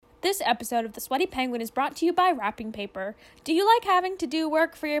This episode of The Sweaty Penguin is brought to you by wrapping paper. Do you like having to do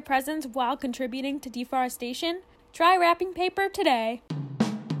work for your presents while contributing to deforestation? Try wrapping paper today.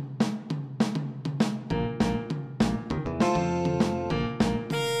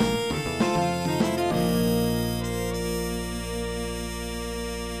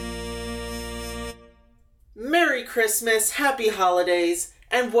 Merry Christmas, Happy Holidays,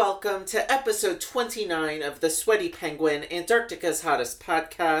 and welcome to episode 29 of the Sweaty Penguin, Antarctica's hottest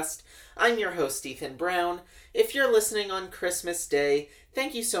podcast. I'm your host, Ethan Brown. If you're listening on Christmas Day,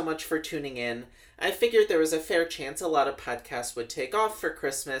 thank you so much for tuning in. I figured there was a fair chance a lot of podcasts would take off for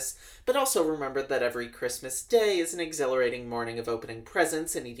Christmas, but also remembered that every Christmas Day is an exhilarating morning of opening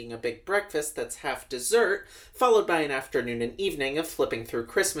presents and eating a big breakfast that's half dessert, followed by an afternoon and evening of flipping through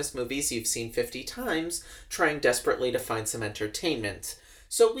Christmas movies you've seen 50 times, trying desperately to find some entertainment.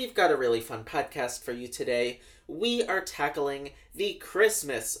 So we've got a really fun podcast for you today. We are tackling the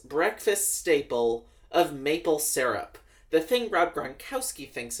Christmas breakfast staple of maple syrup. The thing Rob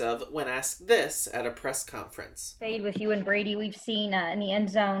Gronkowski thinks of when asked this at a press conference. Fade with you and Brady, we've seen in the end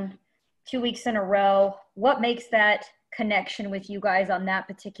zone 2 weeks in a row. What makes that connection with you guys on that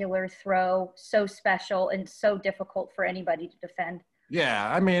particular throw so special and so difficult for anybody to defend? Yeah,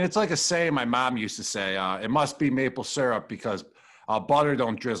 I mean, it's like a saying my mom used to say, it must be maple syrup because butter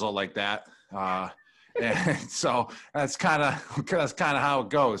don't drizzle like that. And so that's kind of how it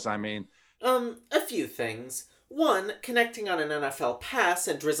goes. I mean, a few things. One, connecting on an NFL pass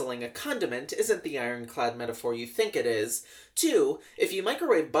and drizzling a condiment isn't the ironclad metaphor you think it is. Two, if you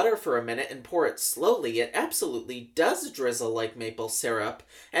microwave butter for a minute and pour it slowly, it absolutely does drizzle like maple syrup.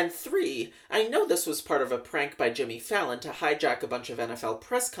 And three, I know this was part of a prank by Jimmy Fallon to hijack a bunch of NFL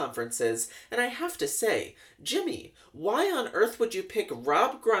press conferences, and I have to say, Jimmy, why on earth would you pick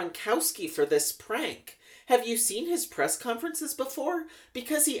Rob Gronkowski for this prank? Have you seen his press conferences before?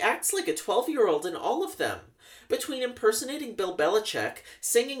 Because he acts like a 12-year-old in all of them. Between impersonating Bill Belichick,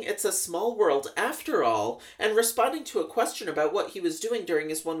 singing It's a Small World After All, and responding to a question about what he was doing during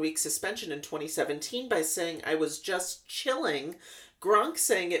his 1-week suspension in 2017 by saying, I was just chilling, Gronk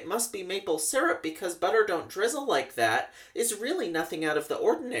saying it must be maple syrup because butter don't drizzle like that is really nothing out of the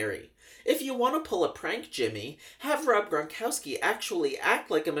ordinary. If you want to pull a prank, Jimmy, have Rob Gronkowski actually act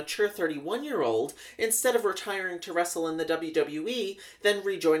like a mature 31-year-old instead of retiring to wrestle in the WWE, then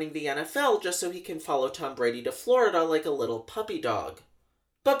rejoining the NFL just so he can follow Tom Brady to Florida like a little puppy dog.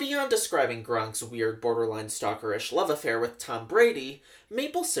 But beyond describing Gronk's weird borderline stalkerish love affair with Tom Brady,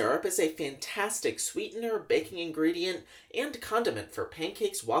 maple syrup is a fantastic sweetener, baking ingredient, and condiment for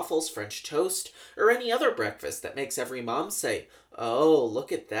pancakes, waffles, French toast, or any other breakfast that makes every mom say, "Oh,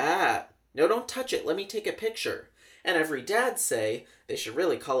 look at that. No, don't touch it. Let me take a picture." And every dad say, they should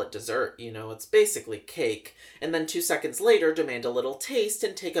really call it dessert, it's basically cake, and then 2 seconds later demand a little taste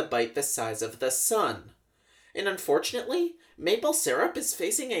and take a bite the size of the sun. And unfortunately, maple syrup is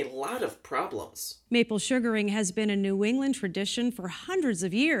facing a lot of problems. Maple sugaring has been a New England tradition for hundreds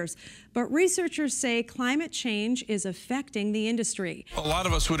of years, but researchers say climate change is affecting the industry. A lot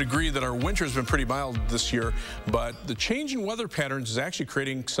of us would agree that our winter has been pretty mild this year, but the change in weather patterns is actually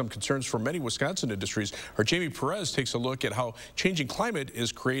creating some concerns for many Wisconsin industries. Our Jamie Perez takes a look at how changing climate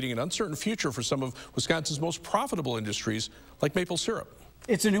is creating an uncertain future for some of Wisconsin's most profitable industries, like maple syrup.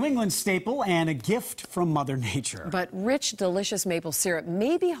 It's a New England staple and a gift from Mother Nature. But rich, delicious maple syrup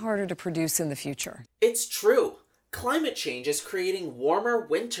may be harder to produce in the future. It's true. Climate change is creating warmer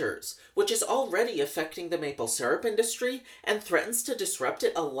winters, which is already affecting the maple syrup industry and threatens to disrupt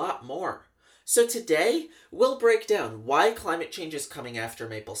it a lot more. So today, we'll break down why climate change is coming after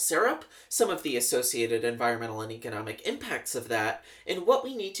maple syrup, some of the associated environmental and economic impacts of that, and what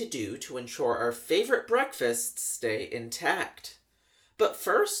we need to do to ensure our favorite breakfasts stay intact. But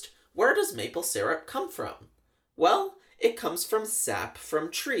first, where does maple syrup come from? Well, it comes from sap from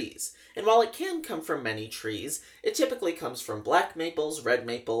trees, and while it can come from many trees, it typically comes from black maples, red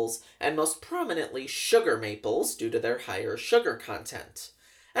maples, and most prominently sugar maples due to their higher sugar content.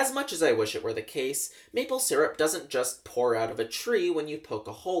 As much as I wish it were the case, maple syrup doesn't just pour out of a tree when you poke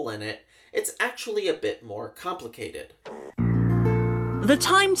a hole in it. It's actually a bit more complicated. The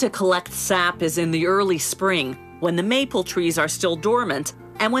time to collect sap is in the early spring, when the maple trees are still dormant,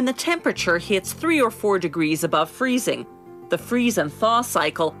 and when the temperature hits 3 or 4 degrees above freezing. The freeze and thaw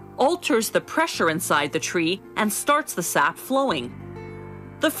cycle alters the pressure inside the tree and starts the sap flowing.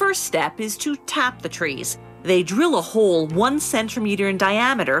 The first step is to tap the trees. They drill a hole 1 centimeter in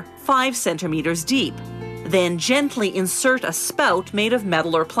diameter, 5 centimeters deep. Then gently insert a spout made of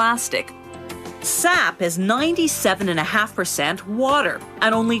metal or plastic. Sap is 97.5% water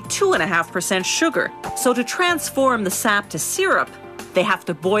and only 2.5% sugar, so to transform the sap to syrup, they have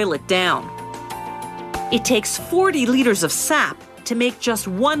to boil it down. It takes 40 liters of sap to make just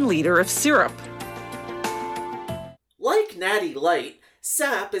 1 liter of syrup. Like Natty Light,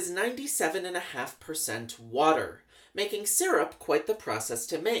 sap is 97.5% water, making syrup quite the process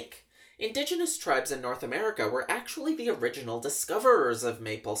to make. Indigenous tribes in North America were actually the original discoverers of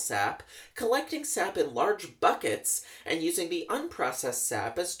maple sap, collecting sap in large buckets and using the unprocessed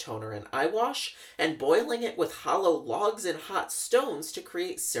sap as toner and eyewash, and boiling it with hollow logs and hot stones to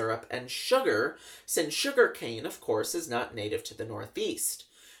create syrup and sugar, since sugar cane, of course, is not native to the Northeast.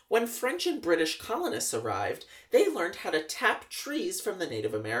 When French and British colonists arrived, they learned how to tap trees from the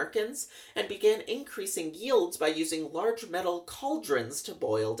Native Americans and began increasing yields by using large metal cauldrons to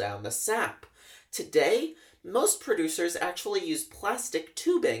boil down the sap. Today, most producers actually use plastic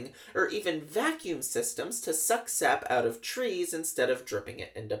tubing or even vacuum systems to suck sap out of trees instead of dripping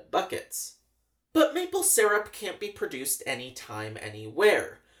it into buckets. But maple syrup can't be produced anytime,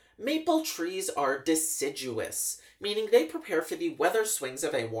 anywhere. Maple trees are deciduous, meaning they prepare for the weather swings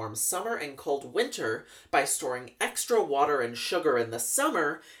of a warm summer and cold winter by storing extra water and sugar in the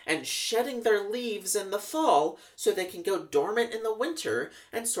summer and shedding their leaves in the fall so they can go dormant in the winter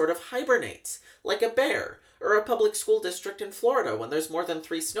and sort of hibernate, like a bear or a public school district in Florida when there's more than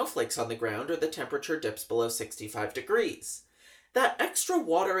 3 snowflakes on the ground or the temperature dips below 65 degrees. That extra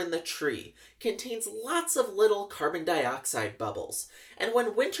water in the tree contains lots of little carbon dioxide bubbles, and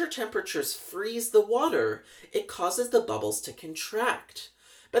when winter temperatures freeze the water, it causes the bubbles to contract.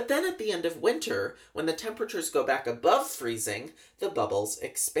 But then at the end of winter, when the temperatures go back above freezing, the bubbles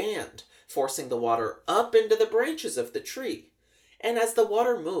expand, forcing the water up into the branches of the tree. And as the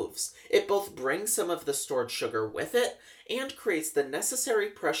water moves, it both brings some of the stored sugar with it and creates the necessary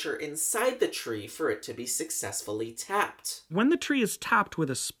pressure inside the tree for it to be successfully tapped. When the tree is tapped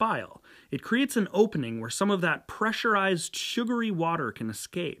with a spile, it creates an opening where some of that pressurized, sugary water can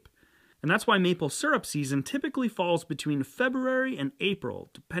escape. And that's why maple syrup season typically falls between February and April,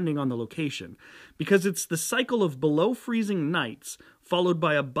 depending on the location, because it's the cycle of below freezing nights followed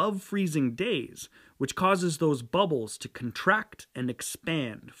by above freezing days, which causes those bubbles to contract and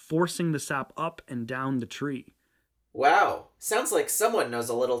expand, forcing the sap up and down the tree. Wow, sounds like someone knows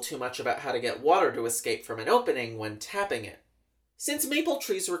a little too much about how to get water to escape from an opening when tapping it. Since maple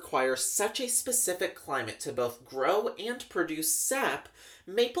trees require such a specific climate to both grow and produce sap,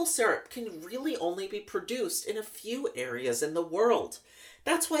 maple syrup can really only be produced in a few areas in the world.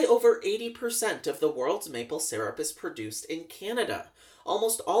 That's why over 80% of the world's maple syrup is produced in Canada,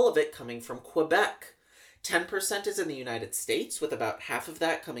 almost all of it coming from Quebec. 10% is in the United States, with about half of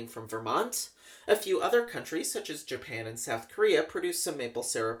that coming from Vermont. A few other countries, such as Japan and South Korea, produce some maple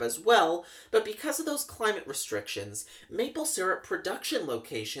syrup as well, but because of those climate restrictions, maple syrup production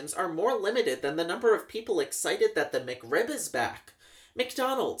locations are more limited than the number of people excited that the McRib is back.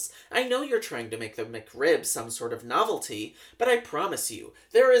 McDonald's, I know you're trying to make the McRib some sort of novelty, but I promise you,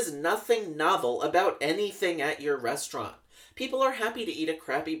 there is nothing novel about anything at your restaurant. People are happy to eat a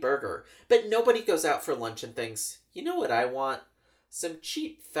crappy burger, but nobody goes out for lunch and thinks, you know what I want? Some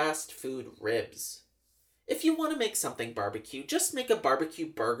cheap fast food ribs. If you want to make something barbecue, just make a barbecue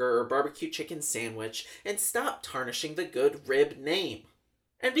burger or barbecue chicken sandwich and stop tarnishing the good rib name.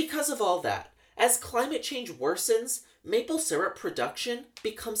 And because of all that, as climate change worsens, maple syrup production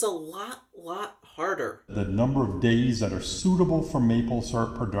becomes a lot harder. The number of days that are suitable for maple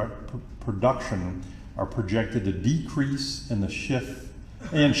syrup production are projected to decrease in the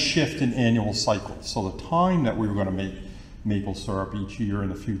shift in annual cycles. So the time that we were going to make maple syrup each year in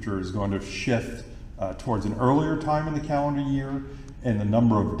the future is going to shift towards an earlier time in the calendar year, and the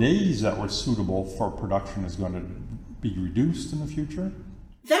number of days that were suitable for production is going to be reduced in the future.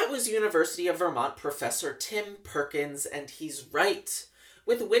 That was University of Vermont professor Tim Perkins, and he's right.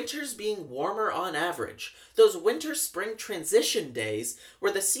 With winters being warmer on average, those winter-spring transition days,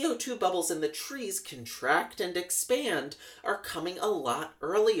 where the CO2 bubbles in the trees contract and expand, are coming a lot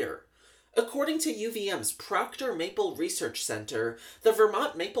earlier. According to UVM's Proctor Maple Research Center, the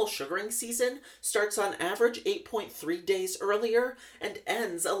Vermont maple sugaring season starts on average 8.3 days earlier and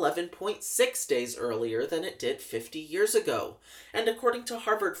ends 11.6 days earlier than it did 50 years ago. And according to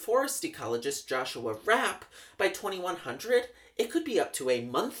Harvard forest ecologist Joshua Rapp, by 2100, it could be up to a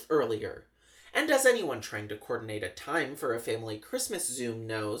month earlier. And as anyone trying to coordinate a time for a family Christmas Zoom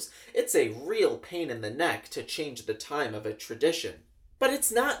knows, it's a real pain in the neck to change the time of a tradition. But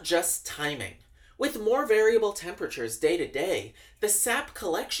it's not just timing. With more variable temperatures day to day, the sap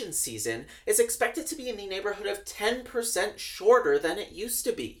collection season is expected to be in the neighborhood of 10% shorter than it used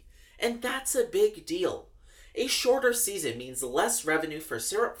to be. And that's a big deal. A shorter season means less revenue for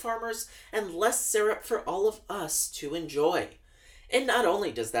syrup farmers and less syrup for all of us to enjoy. And not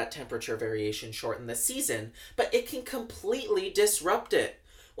only does that temperature variation shorten the season, but it can completely disrupt it.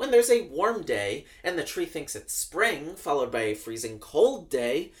 When there's a warm day and the tree thinks it's spring, followed by a freezing cold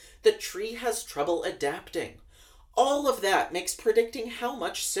day, the tree has trouble adapting. All of that makes predicting how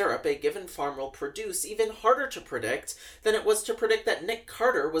much syrup a given farm will produce even harder to predict than it was to predict that Nick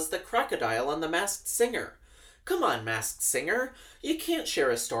Carter was the crocodile on The Masked Singer. Come on, Masked Singer. You can't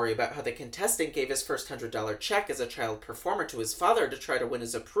share a story about how the contestant gave his first $100 check as a child performer to his father to try to win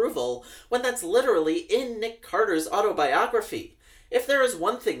his approval when that's literally in Nick Carter's autobiography. If there is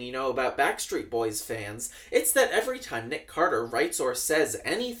one thing you know about Backstreet Boys fans, it's that every time Nick Carter writes or says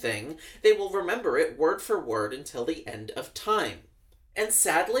anything, they will remember it word for word until the end of time. And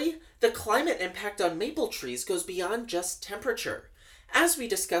sadly, the climate impact on maple trees goes beyond just temperature. As we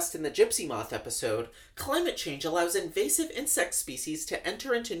discussed in the gypsy moth episode, climate change allows invasive insect species to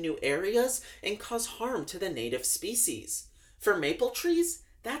enter into new areas and cause harm to the native species. For maple trees,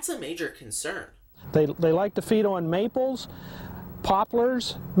 that's a major concern. They like to feed on maples,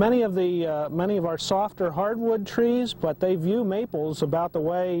 poplars, many of our softer hardwood trees, but they view maples about the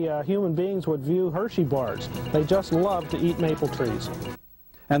way human beings would view Hershey bars. They just love to eat maple trees.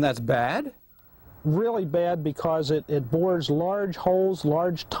 And that's bad? Really bad because it bores large holes,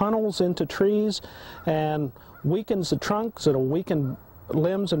 large tunnels into trees and weakens the trunks. It'll weaken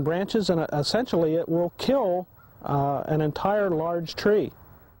limbs and branches, and essentially it will kill an entire large tree.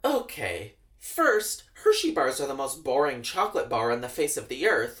 Okay, first, Hershey bars are the most boring chocolate bar on the face of the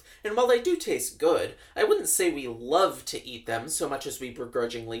earth, and while they do taste good, I wouldn't say we love to eat them so much as we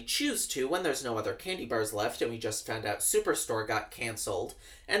begrudgingly choose to when there's no other candy bars left and we just found out Superstore got cancelled.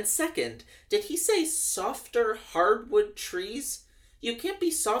 And second, did he say softer hardwood trees? You can't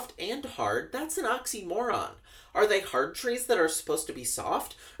be soft and hard, that's an oxymoron. Are they hard trees that are supposed to be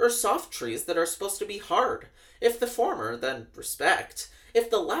soft, or soft trees that are supposed to be hard? If the former, then respect. If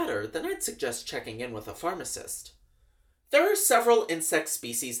the latter, then I'd suggest checking in with a pharmacist. There are several insect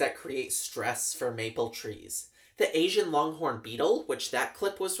species that create stress for maple trees. The Asian longhorn beetle, which that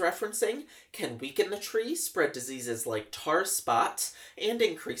clip was referencing, can weaken the tree, spread diseases like tar spots, and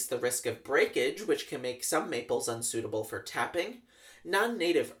increase the risk of breakage, which can make some maples unsuitable for tapping.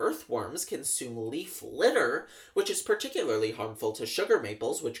 Non-native earthworms consume leaf litter, which is particularly harmful to sugar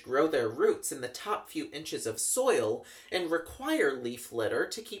maples, which grow their roots in the top few inches of soil and require leaf litter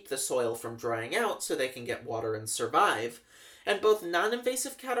to keep the soil from drying out so they can get water and survive. And both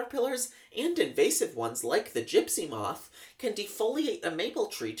non-invasive caterpillars and invasive ones like the gypsy moth can defoliate a maple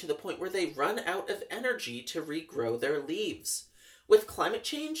tree to the point where they run out of energy to regrow their leaves. With climate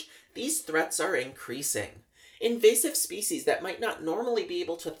change, these threats are increasing. Invasive species that might not normally be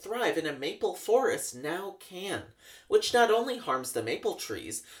able to thrive in a maple forest now can, which not only harms the maple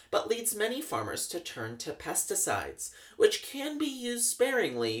trees, but leads many farmers to turn to pesticides, which can be used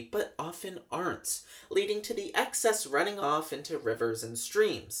sparingly, but often aren't, leading to the excess running off into rivers and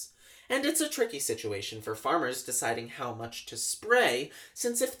streams. And it's a tricky situation for farmers deciding how much to spray,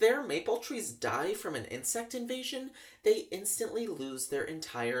 since if their maple trees die from an insect invasion, they instantly lose their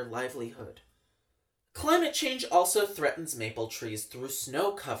entire livelihood. Climate change also threatens maple trees through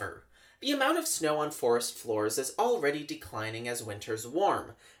snow cover. The amount of snow on forest floors is already declining as winters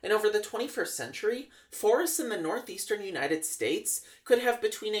warm, and over the 21st century, forests in the northeastern United States could have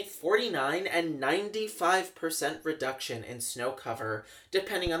between a 49 and 95% reduction in snow cover,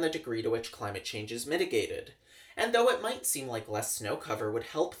 depending on the degree to which climate change is mitigated. And though it might seem like less snow cover would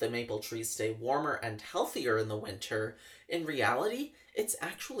help the maple trees stay warmer and healthier in the winter, in reality, it's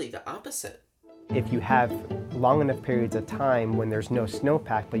actually the opposite. If you have long enough periods of time when there's no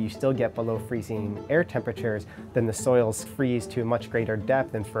snowpack, but you still get below freezing air temperatures, then the soils freeze to a much greater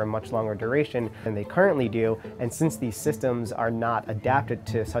depth and for a much longer duration than they currently do. And since these systems are not adapted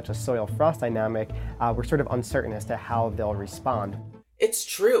to such a soil frost dynamic, we're sort of uncertain as to how they'll respond. It's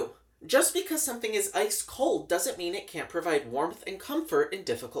true. Just because something is ice cold doesn't mean it can't provide warmth and comfort in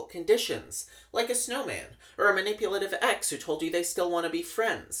difficult conditions, like a snowman or a manipulative ex who told you they still want to be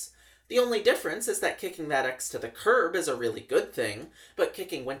friends. The only difference is that kicking that ex to the curb is a really good thing, but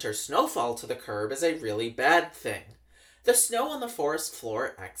kicking winter snowfall to the curb is a really bad thing. The snow on the forest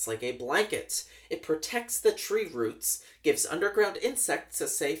floor acts like a blanket. It protects the tree roots, gives underground insects a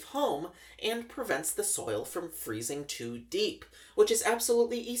safe home, and prevents the soil from freezing too deep, which is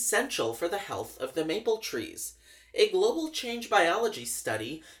absolutely essential for the health of the maple trees. A global change biology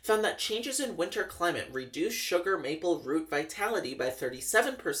study found that changes in winter climate reduce sugar maple root vitality by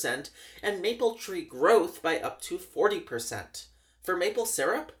 37% and maple tree growth by up to 40%. For maple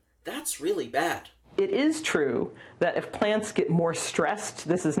syrup, that's really bad. It is true that if plants get more stressed,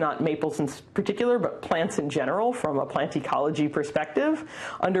 this is not maples in particular, but plants in general from a plant ecology perspective,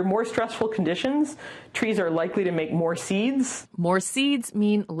 under more stressful conditions, trees are likely to make more seeds. More seeds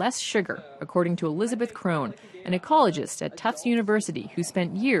mean less sugar, according to Elizabeth Crone, an ecologist at Tufts University who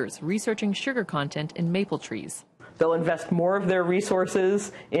spent years researching sugar content in maple trees. They'll invest more of their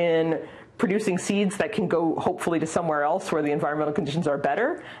resources in producing seeds that can go hopefully to somewhere else where the environmental conditions are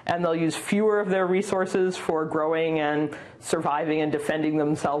better, and they'll use fewer of their resources for growing and surviving and defending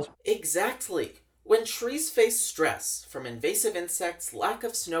themselves. Exactly. When trees face stress from invasive insects, lack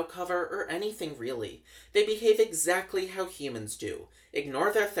of snow cover, or anything really, they behave exactly how humans do,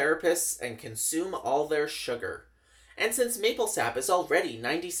 ignore their therapists, and consume all their sugar. And since maple sap is already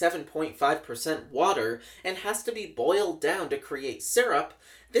 97.5% water and has to be boiled down to create syrup,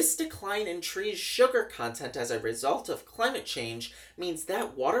 this decline in trees' sugar content as a result of climate change means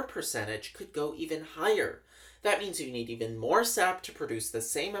that water percentage could go even higher. That means you need even more sap to produce the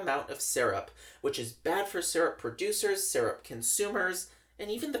same amount of syrup, which is bad for syrup producers, syrup consumers,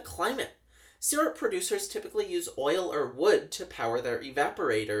 and even the climate. Syrup producers typically use oil or wood to power their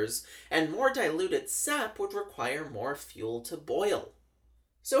evaporators, and more diluted sap would require more fuel to boil.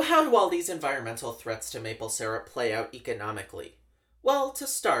 So how do all these environmental threats to maple syrup play out economically? Well, to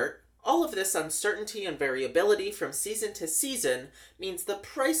start, all of this uncertainty and variability from season to season means the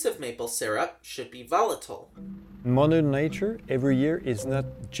price of maple syrup should be volatile. Mother Nature every year is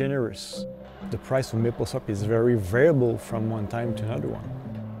not generous. The price of maple syrup is very variable from one time to another one.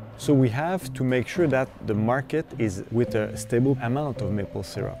 So we have to make sure that the market is with a stable amount of maple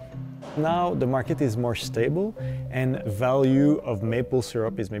syrup. Now the market is more stable and value of maple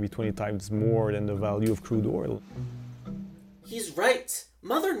syrup is maybe 20 times more than the value of crude oil. He's right.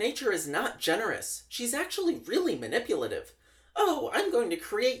 Mother Nature is not generous. She's actually really manipulative. Oh, I'm going to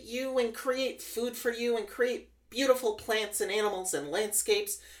create you and create food for you and create beautiful plants and animals and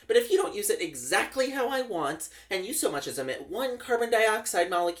landscapes, but if you don't use it exactly how I want, and you so much as emit one carbon dioxide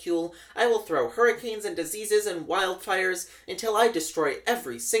molecule, I will throw hurricanes and diseases and wildfires until I destroy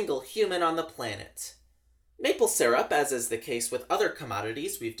every single human on the planet. Maple syrup, as is the case with other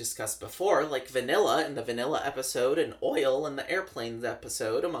commodities we've discussed before, like vanilla in the vanilla episode and oil in the airplanes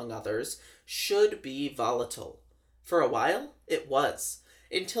episode, among others, should be volatile. For a while, it was.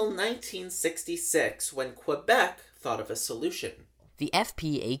 Until 1966, when Quebec thought of a solution. The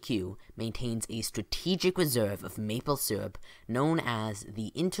FPAQ maintains a strategic reserve of maple syrup known as the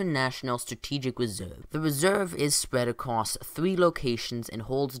International Strategic Reserve. The reserve is spread across 3 locations and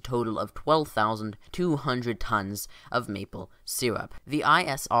holds a total of 12,200 tons of maple syrup. The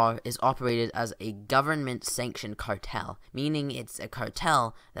ISR is operated as a government-sanctioned cartel, meaning it's a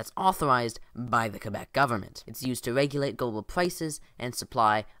cartel that's authorized by the Quebec government. It's used to regulate global prices and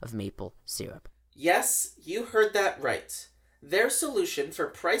supply of maple syrup. Yes, you heard that right. Their solution for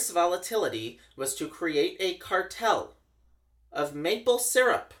price volatility was to create a cartel of maple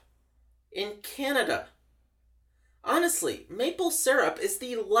syrup in Canada. Honestly, maple syrup is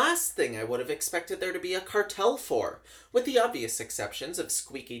the last thing I would have expected there to be a cartel for, with the obvious exceptions of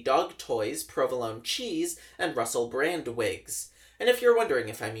squeaky dog toys, provolone cheese, and Russell Brand wigs. And if you're wondering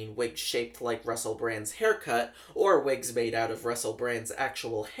if I mean wigs shaped like Russell Brand's haircut, or wigs made out of Russell Brand's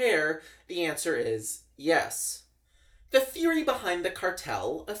actual hair, the answer is yes. The theory behind the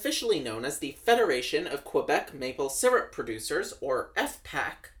cartel, officially known as the Federation of Quebec Maple Syrup Producers, or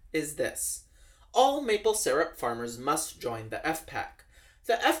FPAC, is this. All maple syrup farmers must join the FPAC.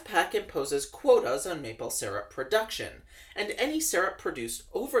 The FPAC imposes quotas on maple syrup production, and any syrup produced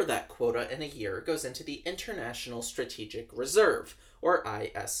over that quota in a year goes into the International Strategic Reserve, or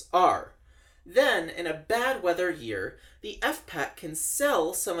ISR. Then, in a bad weather year, the FPAC can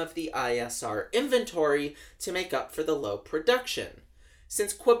sell some of the ISR inventory to make up for the low production.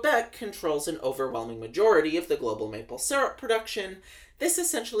 Since Quebec controls an overwhelming majority of the global maple syrup production, this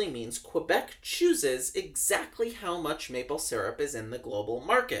essentially means Quebec chooses exactly how much maple syrup is in the global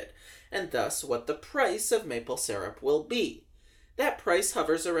market, and thus what the price of maple syrup will be. That price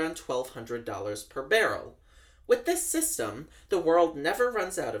hovers around $1,200 per barrel. With this system, the world never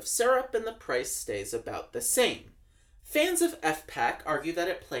runs out of syrup and the price stays about the same. Fans of FPAC argue that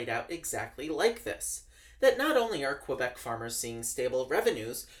it played out exactly like this, that not only are Quebec farmers seeing stable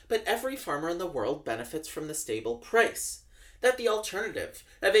revenues, but every farmer in the world benefits from the stable price. That the alternative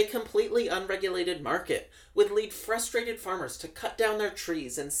of a completely unregulated market would lead frustrated farmers to cut down their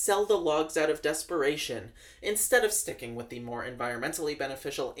trees and sell the logs out of desperation, instead of sticking with the more environmentally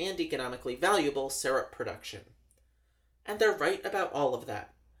beneficial and economically valuable syrup production. And they're right about all of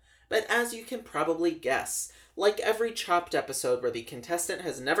that. But as you can probably guess, like every Chopped episode where the contestant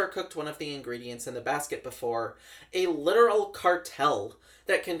has never cooked one of the ingredients in the basket before, a literal cartel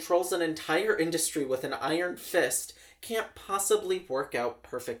that controls an entire industry with an iron fist can't possibly work out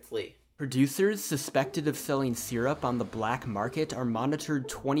perfectly. Producers suspected of selling syrup on the black market are monitored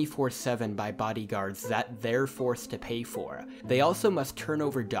 24/7 by bodyguards that they're forced to pay for. They also must turn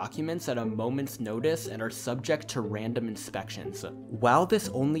over documents at a moment's notice and are subject to random inspections. While this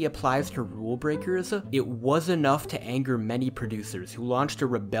only applies to rule breakers, it was enough to anger many producers who launched a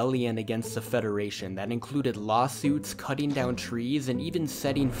rebellion against the Federation that included lawsuits, cutting down trees, and even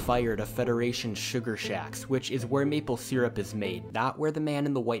setting fire to Federation sugar shacks, which is where maple syrup is made, not where the man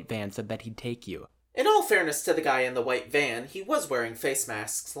in the white van said that he'd take you. In all fairness to the guy in the white van, he was wearing face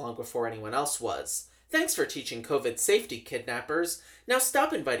masks long before anyone else was. Thanks for teaching COVID safety, kidnappers. Now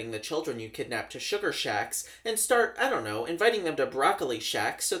stop inviting the children you kidnapped to sugar shacks and start, inviting them to broccoli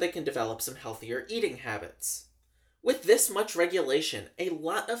shacks so they can develop some healthier eating habits. With this much regulation, a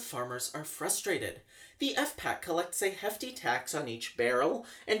lot of farmers are frustrated. The FPAC collects a hefty tax on each barrel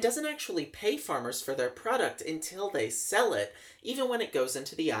and doesn't actually pay farmers for their product until they sell it, even when it goes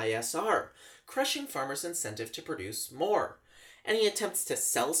into the ISR, crushing farmers' incentive to produce more. Any attempts to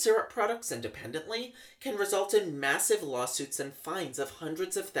sell syrup products independently can result in massive lawsuits and fines of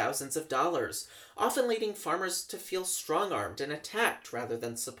hundreds of thousands of dollars, often leading farmers to feel strong-armed and attacked rather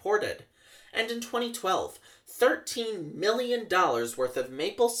than supported. And in 2012, $13 million worth of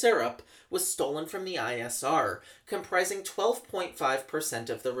maple syrup was stolen from the ISR, comprising 12.5%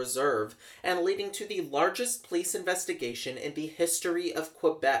 of the reserve, and leading to the largest police investigation in the history of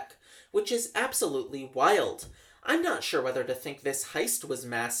Quebec, which is absolutely wild. I'm not sure whether to think this heist was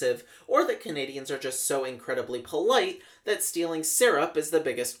massive, or that Canadians are just so incredibly polite that stealing syrup is the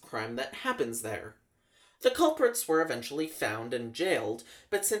biggest crime that happens there. The culprits were eventually found and jailed,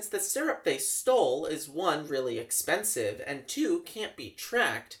 but since the syrup they stole is 1, really expensive, and 2, can't be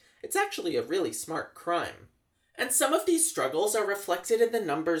tracked, it's actually a really smart crime. And some of these struggles are reflected in the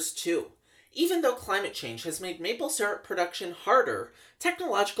numbers too. Even though climate change has made maple syrup production harder,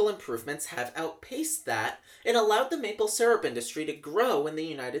 technological improvements have outpaced that and allowed the maple syrup industry to grow in the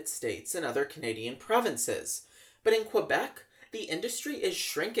United States and other Canadian provinces. But in Quebec, the industry is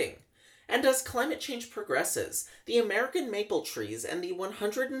shrinking. And as climate change progresses, the American maple trees and the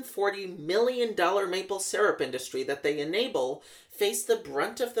 $140 million maple syrup industry that they enable face the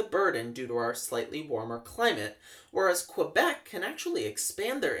brunt of the burden due to our slightly warmer climate, whereas Quebec can actually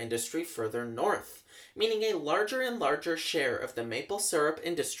expand their industry further north, meaning a larger and larger share of the maple syrup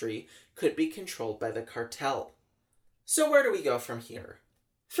industry could be controlled by the cartel. So where do we go from here?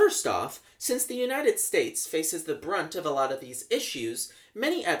 First off, since the United States faces the brunt of a lot of these issues,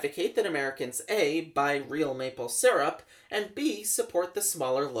 many advocate that Americans A, buy real maple syrup, and B, support the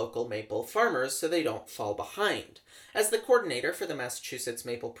smaller local maple farmers so they don't fall behind. As the coordinator for the Massachusetts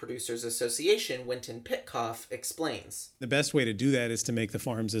Maple Producers Association, Winton Pitcoff, explains. The best way to do that is to make the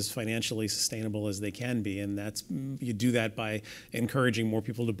farms as financially sustainable as they can be, and you do that by encouraging more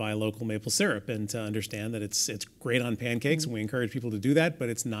people to buy local maple syrup and to understand that it's great on pancakes, and we encourage people to do that, but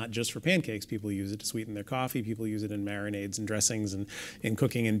it's not just for pancakes. People use it to sweeten their coffee, people use it in marinades and dressings and in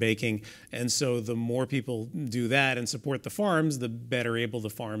cooking and baking, and so the more people do that and support the farms, the better able the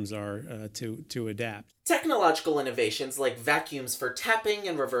farms are to adapt. Technological innovations like vacuums for tapping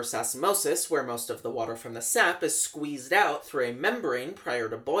and reverse osmosis, where most of the water from the sap is squeezed out through a membrane prior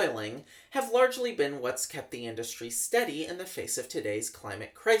to boiling, have largely been what's kept the industry steady in the face of today's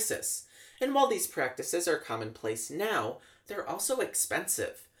climate crisis. And while these practices are commonplace now, they're also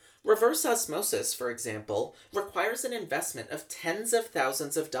expensive. Reverse osmosis, for example, requires an investment of tens of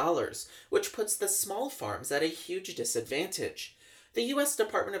thousands of dollars, which puts the small farms at a huge disadvantage. The U.S.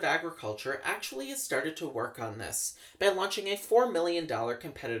 Department of Agriculture actually has started to work on this by launching a $4 million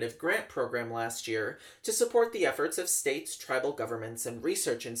competitive grant program last year to support the efforts of states, tribal governments, and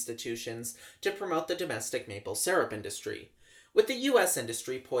research institutions to promote the domestic maple syrup industry. With the U.S.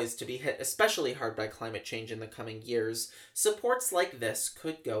 industry poised to be hit especially hard by climate change in the coming years, supports like this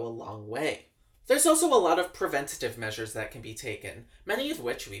could go a long way. There's also a lot of preventative measures that can be taken, many of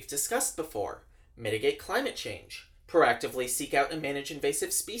which we've discussed before. Mitigate climate change. Proactively seek out and manage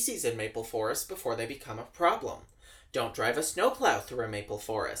invasive species in maple forests before they become a problem. Don't drive a snowplow through a maple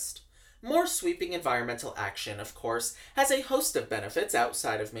forest. More sweeping environmental action, of course, has a host of benefits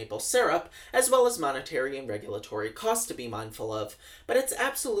outside of maple syrup, as well as monetary and regulatory costs to be mindful of, but it's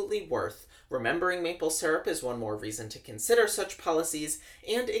absolutely worth remembering maple syrup is one more reason to consider such policies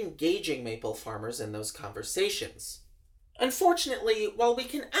and engaging maple farmers in those conversations. Unfortunately, while we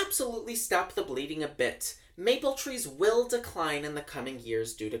can absolutely stop the bleeding a bit, maple trees will decline in the coming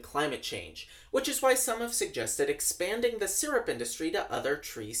years due to climate change, which is why some have suggested expanding the syrup industry to other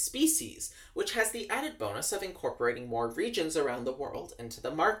tree species, which has the added bonus of incorporating more regions around the world into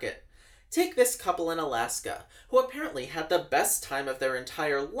the market. Take this couple in Alaska, who apparently had the best time of their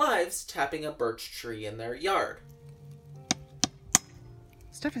entire lives tapping a birch tree in their yard.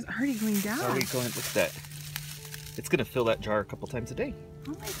 Stuff is already going down. Already going, look at that. It's gonna fill that jar a couple times a day.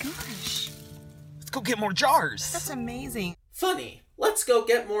 Oh my gosh. Let's go get more jars. That's amazing. Funny, let's go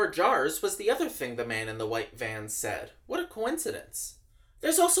get more jars was the other thing the man in the white van said. What a coincidence.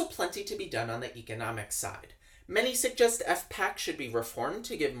 There's also plenty to be done on the economic side. Many suggest FPAC should be reformed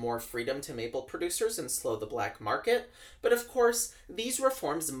to give more freedom to maple producers and slow the black market, but of course, these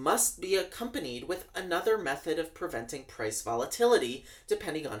reforms must be accompanied with another method of preventing price volatility,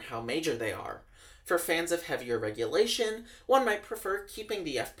 depending on how major they are. For fans of heavier regulation, one might prefer keeping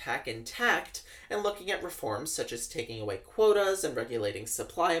the FPAC intact and looking at reforms such as taking away quotas and regulating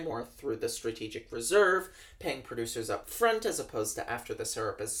supply more through the strategic reserve, paying producers up front as opposed to after the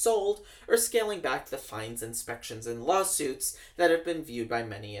syrup is sold, or scaling back the fines, inspections, and lawsuits that have been viewed by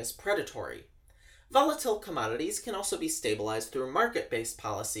many as predatory. Volatile commodities can also be stabilized through market-based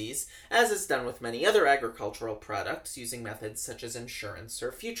policies, as is done with many other agricultural products using methods such as insurance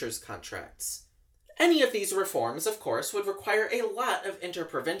or futures contracts. Any of these reforms, of course, would require a lot of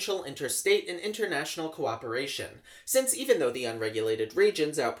interprovincial, interstate, and international cooperation, since even though the unregulated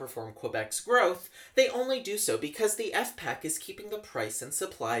regions outperform Quebec's growth, they only do so because the FPAC is keeping the price and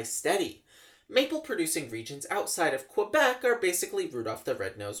supply steady. Maple-producing regions outside of Quebec are basically Rudolph the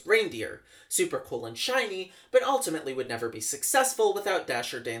Red-Nosed Reindeer, super cool and shiny, but ultimately would never be successful without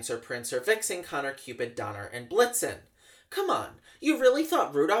Dasher, Dancer, Prince, or Vixen, Connor, Cupid, Donner, and Blitzen. Come on, you really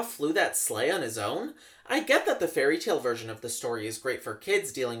thought Rudolph flew that sleigh on his own? I get that the fairy tale version of the story is great for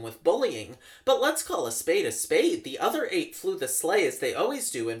kids dealing with bullying, but let's call a spade a spade. The other 8 flew the sleigh as they always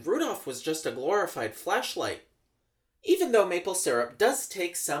do, and Rudolph was just a glorified flashlight. Even though maple syrup does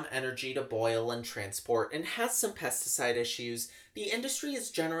take some energy to boil and transport and has some pesticide issues, the industry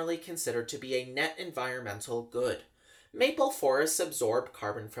is generally considered to be a net environmental good. Maple forests absorb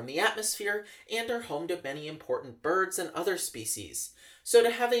carbon from the atmosphere and are home to many important birds and other species. So to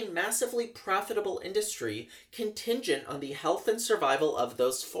have a massively profitable industry contingent on the health and survival of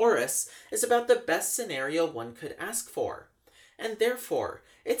those forests is about the best scenario one could ask for. And therefore,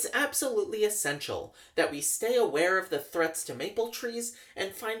 it's absolutely essential that we stay aware of the threats to maple trees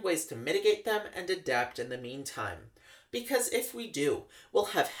and find ways to mitigate them and adapt in the meantime. Because if we do, we'll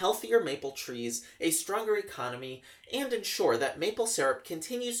have healthier maple trees, a stronger economy, and ensure that maple syrup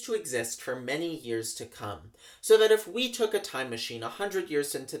continues to exist for many years to come. So that if we took a time machine 100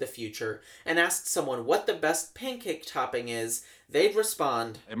 years into the future and asked someone what the best pancake topping is, they'd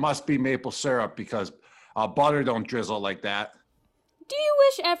respond, "It must be maple syrup because butter don't drizzle like that." Do you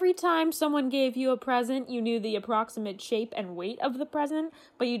wish every time someone gave you a present, you knew the approximate shape and weight of the present,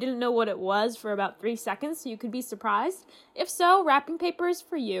 but you didn't know what it was for about 3 seconds so you could be surprised? If so, wrapping paper is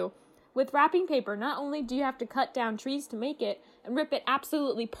for you. With wrapping paper, not only do you have to cut down trees to make it and rip it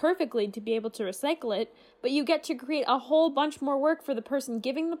absolutely perfectly to be able to recycle it, but you get to create a whole bunch more work for the person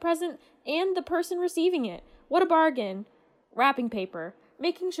giving the present and the person receiving it. What a bargain. Wrapping paper,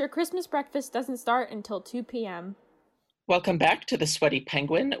 making sure Christmas breakfast doesn't start until 2 p.m. Welcome back to The Sweaty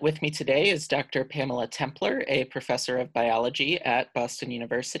Penguin. With me today is Dr. Pamela Templer, a professor of biology at Boston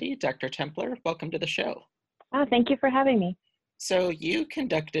University. Dr. Templer, welcome to the show. Oh, thank you for having me. So you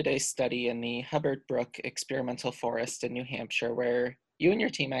conducted a study in the Hubbard Brook Experimental Forest in New Hampshire where you and your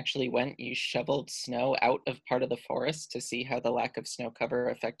team actually you shoveled snow out of part of the forest to see how the lack of snow cover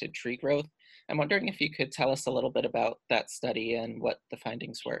affected tree growth. I'm wondering if you could tell us a little bit about that study and what the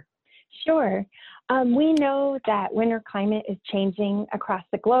findings were. Sure. We know that winter climate is changing across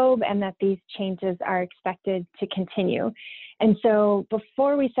the globe and that these changes are expected to continue. And so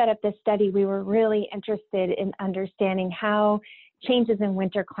before we set up this study, we were really interested in understanding how changes in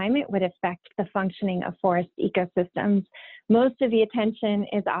winter climate would affect the functioning of forest ecosystems. Most of the attention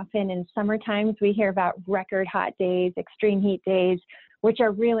is often in summer times. We hear about record hot days, extreme heat days, which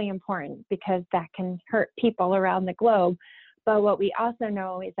are really important because that can hurt people around the globe. But what we also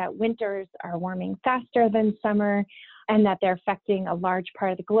know is that winters are warming faster than summer and that they're affecting a large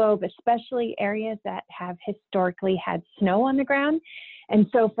part of the globe, especially areas that have historically had snow on the ground. And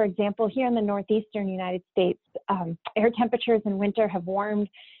so, for example, here in the northeastern United States, air temperatures in winter have warmed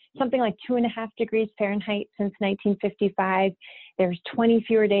something like 2.5 degrees Fahrenheit since 1955. There's 20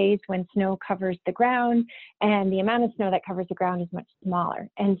 fewer days when snow covers the ground, and the amount of snow that covers the ground is much smaller.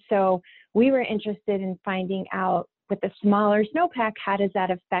 And so we were interested in finding out with the smaller snowpack, how does that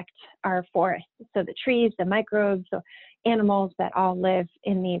affect our forests? So the trees, the microbes, the animals that all live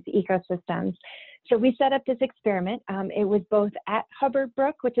in these ecosystems. So we set up this experiment. It was both at Hubbard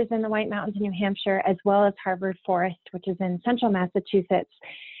Brook, which is in the White Mountains in New Hampshire, as well as Harvard Forest, which is in central Massachusetts.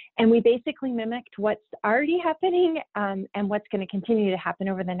 And we basically mimicked what's already happening and what's going to continue to happen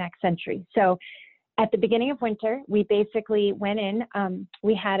over the next century. So at the beginning of winter, we basically went in.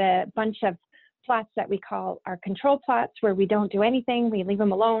 We had a bunch of plots that we call our control plots, where we don't do anything, we leave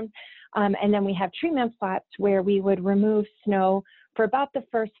them alone. And then we have treatment plots where we would remove snow for about the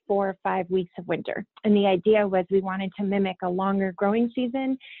first 4 or 5 weeks of winter. And the idea was we wanted to mimic a longer growing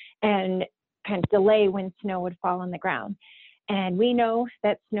season and kind of delay when snow would fall on the ground. And we know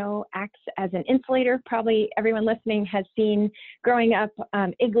that snow acts as an insulator. Probably everyone listening has seen growing up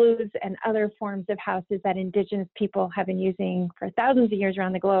igloos and other forms of houses that indigenous people have been using for thousands of years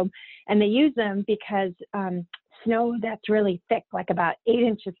around the globe. And they use them because snow that's really thick, like about 8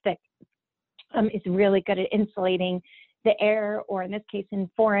 inches thick, is really good at insulating the air, or in this case in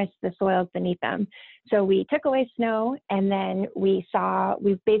forests, the soils beneath them. So we took away snow, and then we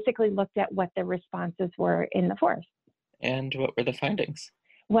basically looked at what the responses were in the forest. And what were the findings?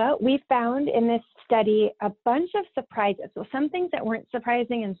 Well, we found in this study a bunch of surprises. So some things that weren't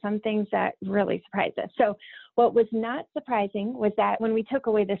surprising and some things that really surprised us. So what was not surprising was that when we took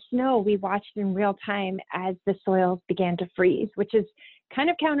away the snow, we watched in real time as the soils began to freeze, which is kind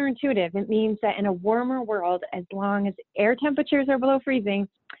of counterintuitive. It means that in a warmer world, as long as air temperatures are below freezing,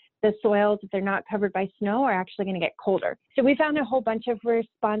 the soils, if they're not covered by snow, are actually going to get colder. So we found a whole bunch of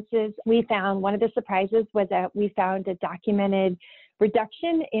responses. We found one of the surprises was that we found a documented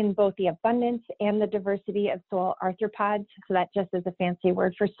reduction in both the abundance and the diversity of soil arthropods. So that just is a fancy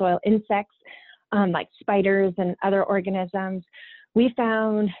word for soil insects, like spiders and other organisms. We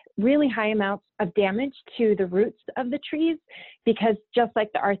found really high amounts of damage to the roots of the trees, because just like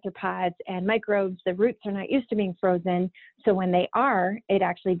the arthropods and microbes, the roots are not used to being frozen. So when they are, it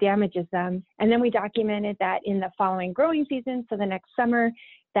actually damages them. And then we documented that in the following growing season, so the next summer,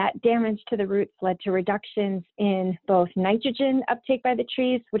 that damage to the roots led to reductions in both nitrogen uptake by the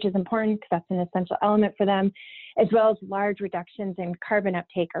trees, which is important because that's an essential element for them, as well as large reductions in carbon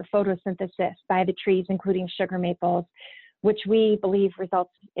uptake or photosynthesis by the trees, including sugar maples, which we believe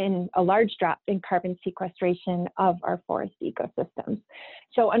results in a large drop in carbon sequestration of our forest ecosystems.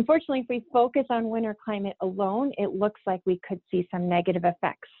 So unfortunately, if we focus on winter climate alone, it looks like we could see some negative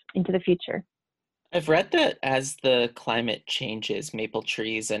effects into the future. I've read that as the climate changes, maple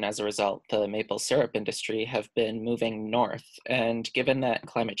trees and as a result, the maple syrup industry have been moving north. And given that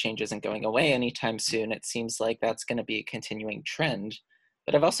climate change isn't going away anytime soon, it seems like that's going to be a continuing trend.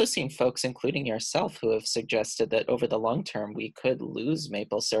 But I've also seen folks, including yourself, who have suggested that over the long term, we could lose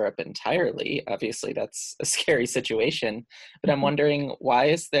maple syrup entirely. Obviously, that's a scary situation. But I'm wondering, why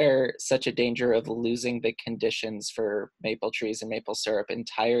is there such a danger of losing the conditions for maple trees and maple syrup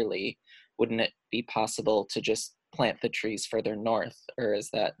entirely? Wouldn't it be possible to just plant the trees further north, or is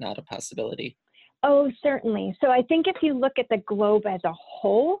that not a possibility? Oh, certainly. So I think if you look at the globe as a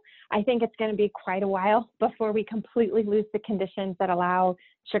whole, I think it's going to be quite a while before we completely lose the conditions that allow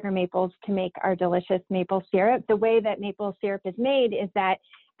sugar maples to make our delicious maple syrup. The way that maple syrup is made is that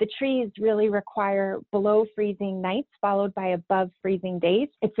the trees really require below freezing nights followed by above freezing days.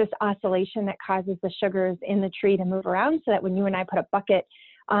 It's this oscillation that causes the sugars in the tree to move around, so that when you and I put a bucket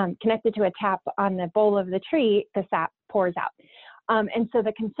connected to a tap on the bowl of the tree, the sap pours out. And so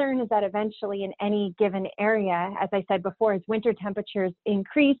the concern is that eventually in any given area, as I said before, as winter temperatures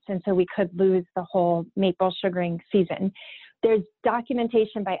increase, and so we could lose the whole maple sugaring season. There's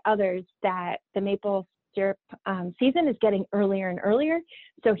documentation by others that the maple syrup season is getting earlier and earlier.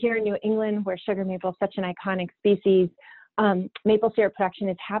 So here in New England, where sugar maple is such an iconic species, maple syrup production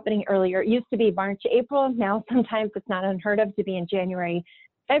is happening earlier. It used to be March, April. Now sometimes it's not unheard of to be in January,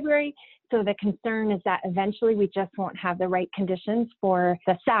 February. So the concern is that eventually we just won't have the right conditions for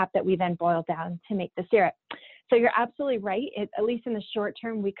the sap that we then boil down to make the syrup. So you're absolutely right. At least in the short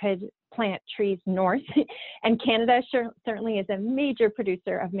term, we could plant trees north. And Canada certainly is a major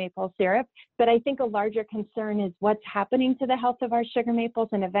producer of maple syrup. But I think a larger concern is what's happening to the health of our sugar maples,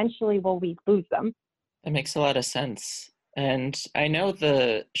 and eventually will we lose them? That makes a lot of sense. And I know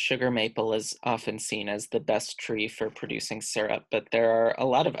the sugar maple is often seen as the best tree for producing syrup, but there are a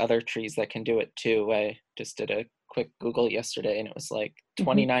lot of other trees that can do it too. I just did a quick Google yesterday and it was like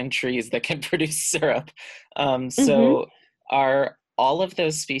 29 trees that can produce syrup. So are all of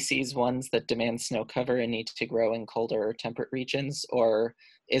those species ones that demand snow cover and need to grow in colder or temperate regions? Or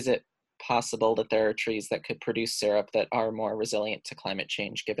is it possible that there are trees that could produce syrup that are more resilient to climate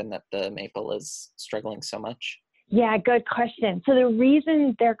change, given that the maple is struggling so much? Yeah, good question. So the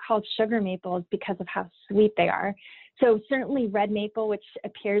reason they're called sugar maple is because of how sweet they are. So certainly red maple, which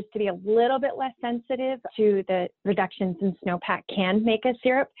appears to be a little bit less sensitive to the reductions in snowpack, can make a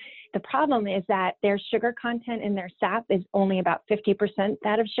syrup. The problem is that their sugar content in their sap is only about 50%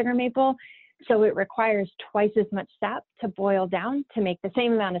 that of sugar maple. So it requires twice as much sap to boil down to make the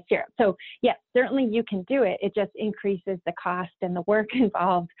same amount of syrup. So yes, certainly you can do it. It just increases the cost and the work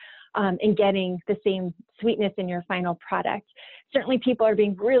involved in getting the same sweetness in your final product. Certainly people are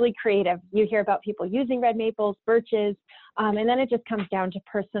being really creative. You hear about people using red maples, birches, and then it just comes down to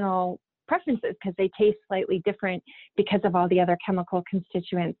personal preferences because they taste slightly different because of all the other chemical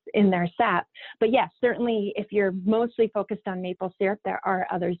constituents in their sap. But yes, certainly if you're mostly focused on maple syrup, there are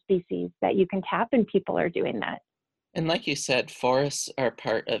other species that you can tap, and people are doing that. And like you said, forests are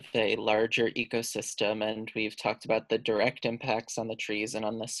part of a larger ecosystem, and we've talked about the direct impacts on the trees and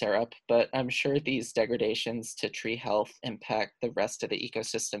on the syrup, but I'm sure these degradations to tree health impact the rest of the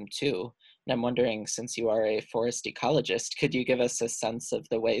ecosystem too. And I'm wondering, since you are a forest ecologist, could you give us a sense of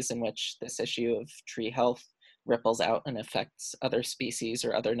the ways in which this issue of tree health ripples out and affects other species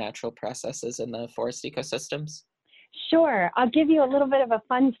or other natural processes in the forest ecosystems? Sure. I'll give you a little bit of a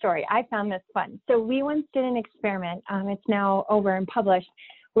fun story. I found this fun. So we once did an experiment, it's now over and published,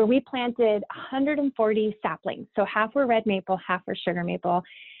 where we planted 140 saplings. So half were red maple, half were sugar maple,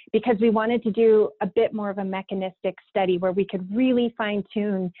 because we wanted to do a bit more of a mechanistic study where we could really fine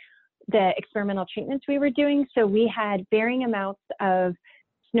tune the experimental treatments we were doing. So we had varying amounts of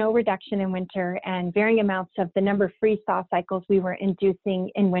snow reduction in winter and varying amounts of the number of freeze-thaw cycles we were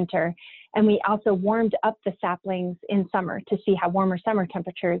inducing in winter. And we also warmed up the saplings in summer to see how warmer summer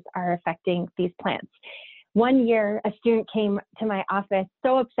temperatures are affecting these plants. One year, a student came to my office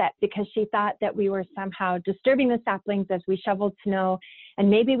so upset because she thought that we were somehow disturbing the saplings as we shoveled snow, and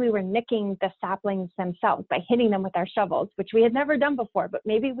maybe we were nicking the saplings themselves by hitting them with our shovels, which we had never done before, but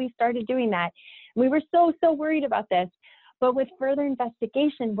maybe we started doing that. We were so worried about this. But with further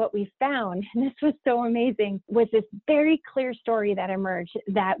investigation, what we found, and this was so amazing, was this very clear story that emerged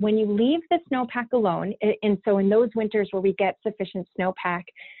that when you leave the snowpack alone, and so in those winters where we get sufficient snowpack,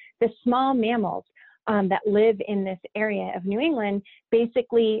 the small mammals that live in this area of New England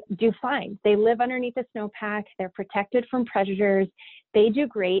basically do fine. They live underneath the snowpack, they're protected from predators, they do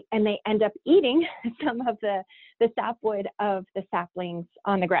great, and they end up eating some of the sapwood of the saplings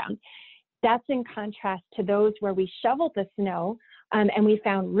on the ground. That's in contrast to those where we shoveled the snow and we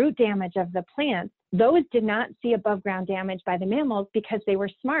found root damage of the plants. Those did not see above ground damage by the mammals because they were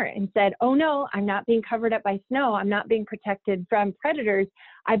smart and said, oh no, I'm not being covered up by snow. I'm not being protected from predators.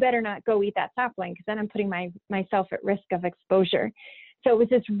 I better not go eat that sapling because then I'm putting myself at risk of exposure. So it was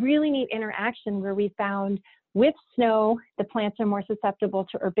this really neat interaction where we found with snow, the plants are more susceptible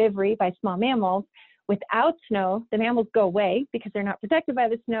to herbivory by small mammals. Without snow, the mammals go away because they're not protected by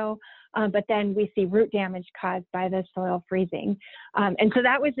the snow, but then we see root damage caused by the soil freezing. And so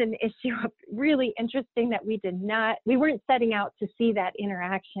that was an issue of really interesting that we weren't setting out to see that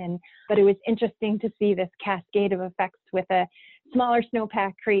interaction, but it was interesting to see this cascade of effects with a smaller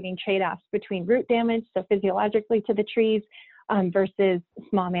snowpack creating trade-offs between root damage, so physiologically to the trees, versus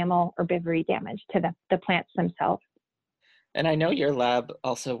small mammal herbivory damage to the plants themselves. And I know your lab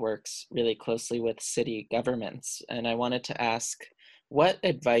also works really closely with city governments, and I wanted to ask, what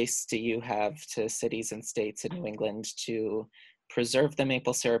advice do you have to cities and states in New England to preserve the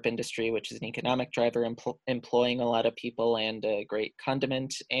maple syrup industry, which is an economic driver employing a lot of people and a great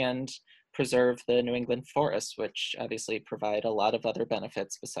condiment, and preserve the New England forests, which obviously provide a lot of other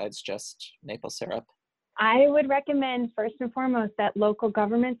benefits besides just maple syrup? I would recommend first and foremost that local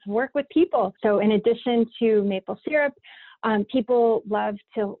governments work with people. So in addition to maple syrup, people love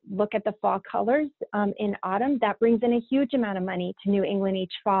to look at the fall colors in autumn. That brings in a huge amount of money to New England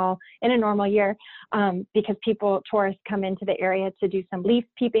each fall in a normal year because tourists come into the area to do some leaf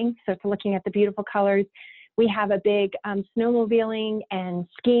peeping, so to looking at the beautiful colors. We have a big snowmobiling and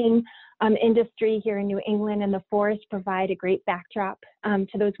skiing industry here in New England, and the forests provide a great backdrop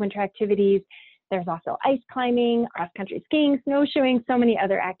to those winter activities. There's also ice climbing, cross-country skiing, snowshoeing, so many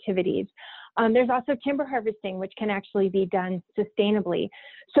other activities. There's also timber harvesting, which can actually be done sustainably.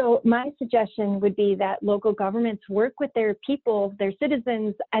 So my suggestion would be that local governments work with their people, their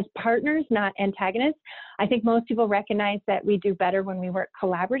citizens, as partners, not antagonists. I think most people recognize that we do better when we work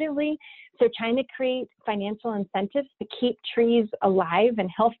collaboratively. So trying to create financial incentives to keep trees alive and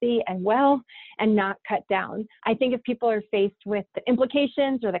healthy and well and not cut down. I think if people are faced with the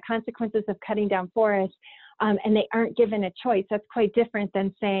implications or the consequences of cutting down forests, and they aren't given a choice, that's quite different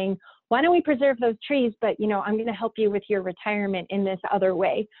than saying, why don't we preserve those trees, but I'm going to help you with your retirement in this other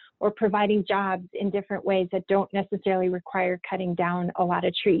way, or providing jobs in different ways that don't necessarily require cutting down a lot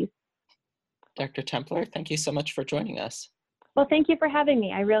of trees. Dr. Templer, thank you so much for joining us. Well, thank you for having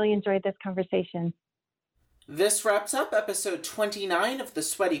me. I really enjoyed this conversation. This wraps up episode 29 of The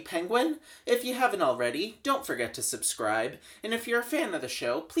Sweaty Penguin. If you haven't already, don't forget to subscribe. And if you're a fan of the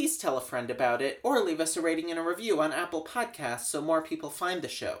show, please tell a friend about it or leave us a rating and a review on Apple Podcasts so more people find the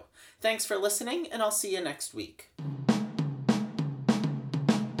show. Thanks for listening, and I'll see you next week.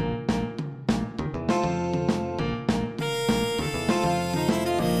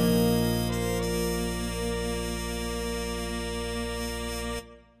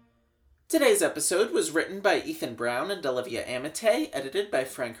 Today's episode was written by Ethan Brown and Olivia Amate, edited by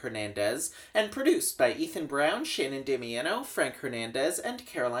Frank Hernandez, and produced by Ethan Brown, Shannon Damiano, Frank Hernandez, and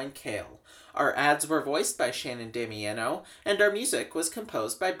Caroline Kale. Our ads were voiced by Shannon Damiano, and our music was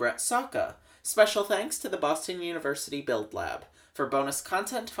composed by Brett Saka. Special thanks to the Boston University Build Lab. For bonus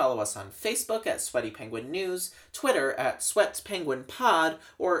content, follow us on Facebook at Sweaty Penguin News, Twitter at SweatsPenguinPod,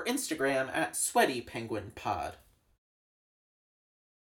 or Instagram at SweatyPenguinPod.